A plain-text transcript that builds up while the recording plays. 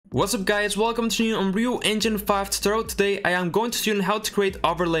What's up guys, welcome to new Unreal Engine 5 tutorial. Today I am going to show you how to create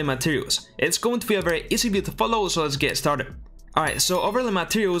overlay materials. It's going to be a very easy video to follow, so let's get started. Alright, so overlay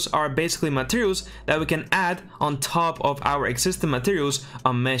materials are basically materials that we can add on top of our existing materials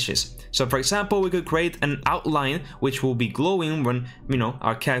on meshes. So for example, we could create an outline which will be glowing when,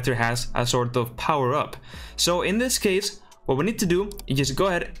 our character has a sort of power up. So in this case, what we need to do is just go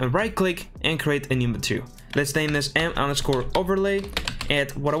ahead and right click and create a new material. Let's name this m_overlay,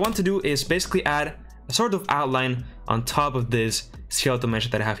 and what I want to do is basically add a sort of outline on top of this skeleton mesh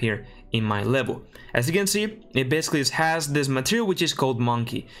that I have here in my level. As you can see, it basically has this material which is called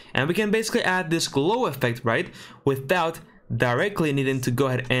monkey, and we can basically add this glow effect, right, without directly needing to go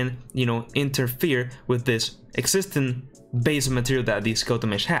ahead and interfere with this existing base material that the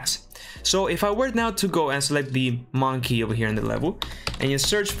skeleton mesh has. So if I were now to go and select the monkey over here in the level and you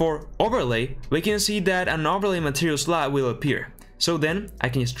search for overlay, we can see that an overlay material slot will appear. So then I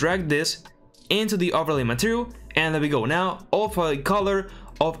can just drag this into the overlay material, and there we go. Now all of the color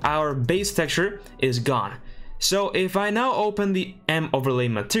of our base texture is gone. So if I now open the M overlay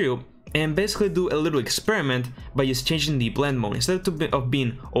material and basically do a little experiment by just changing the blend mode, instead of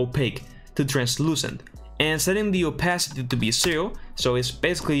being opaque to translucent, and setting the opacity to be 0, so it's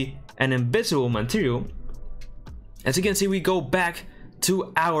basically an invisible material. As you can see, we go back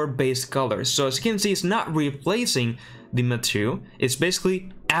to our base color. So as you can see, it's not replacing the material, it's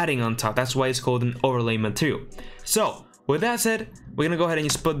basically adding on top. That's why it's called an overlay material. So with that said, we're gonna go ahead and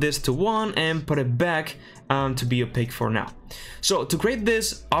just put this to 1 and put it back to be opaque for now. So to create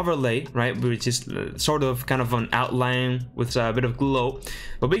this overlay, right, which is sort of kind of an outline with a bit of glow,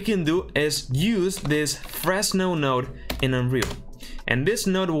 what we can do is use this Fresnel node in Unreal, and this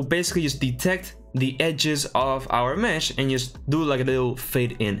node will basically just detect the edges of our mesh and just do like a little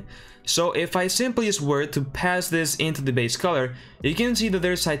fade in. So if I simply just were to pass this into the base color, you can see that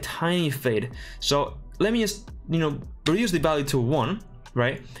there's a tiny fade. So let me just reduce the value to 1,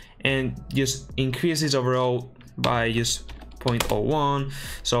 right, and just increase this overall by just 0.01,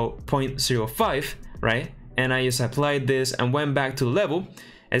 so 0.05, right, and I just applied this and went back to the level.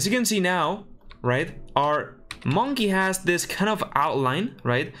 As you can see now, right, our monkey has this kind of outline,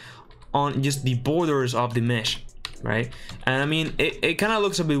 right, on just the borders of the mesh, right, and I mean it kind of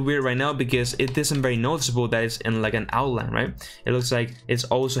looks a bit weird right now because it isn't very noticeable that it's in like an outline, right? It looks like it's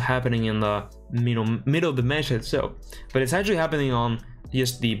also happening in the middle of the mesh itself, but it's actually happening on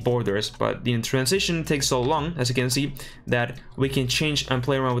just the borders. But the transition takes so long, as you can see, that we can change and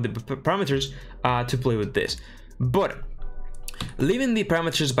play around with the parameters to play with this. But leaving the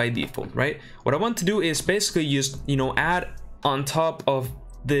parameters by default, right, what I want to do is basically just add on top of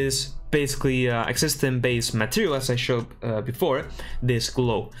this basically existing base material, as I showed before, this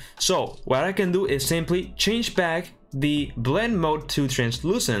glow. So what I can do is simply change back the blend mode to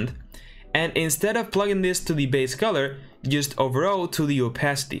translucent, and instead of plugging this to the base color, just overall to the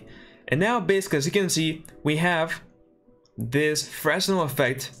opacity. And now basically, as you can see, we have this Fresnel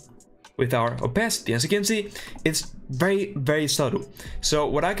effect with our opacity. As you can see, it's very subtle. So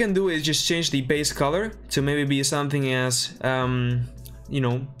what I can do is just change the base color to maybe be something as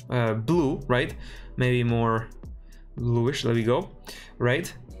blue, right, maybe more bluish. There we go,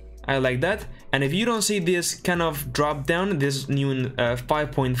 right, I like that. And if you don't see this kind of drop down, this new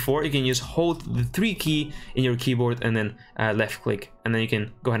 5.4, you can just hold the 3 key in your keyboard and then left click, and then you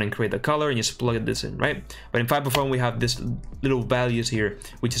can go ahead and create the color and just plug this in, right? But in 5.4 we have this little values here,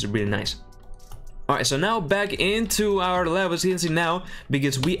 which is really nice. Alright, so now back into our levels. You can see now,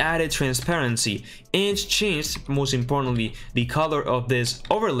 because we added transparency and changed, most importantly, the color of this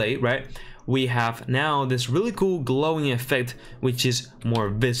overlay, right, we have now this really cool glowing effect which is more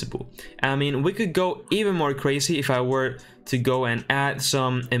visible. I mean, we could go even more crazy if I were to go and add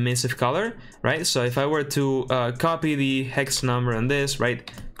some emissive color, right? So if I were to copy the hex number on this,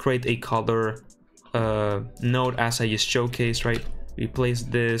 right, create a color node as I just showcased, right, replace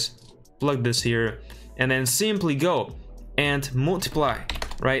this, plug this here, and then simply go and multiply,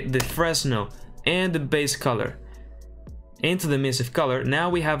 right, the Fresnel and the base color into the emissive color.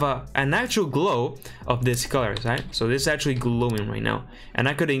 Now we have an actual glow of this color, right? So this is actually glowing right now, and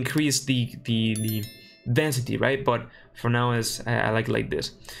I could increase the density, right? But for now is I like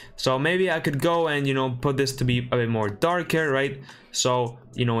this. So maybe I could go and put this to be a bit more darker, right? So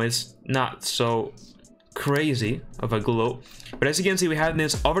it's not so crazy of a glow. But as you can see, we have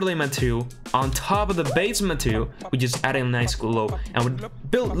this overlay material on top of the base material, which is adding a nice glow, and we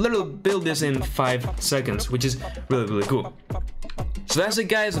build this in 5 seconds, which is really cool. So that's it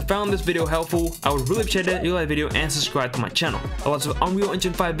guys, I found this video helpful. I would really appreciate it if you like the video and subscribe to my channel. I have lots of Unreal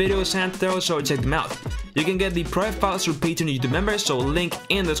Engine 5 videos and tutorials, so check them out. You can get the private files through Patreon YouTube members, so link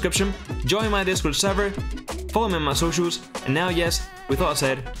in the description. Join my Discord server, follow me on my socials, and now yes, with all that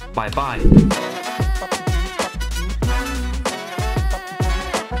said, bye bye.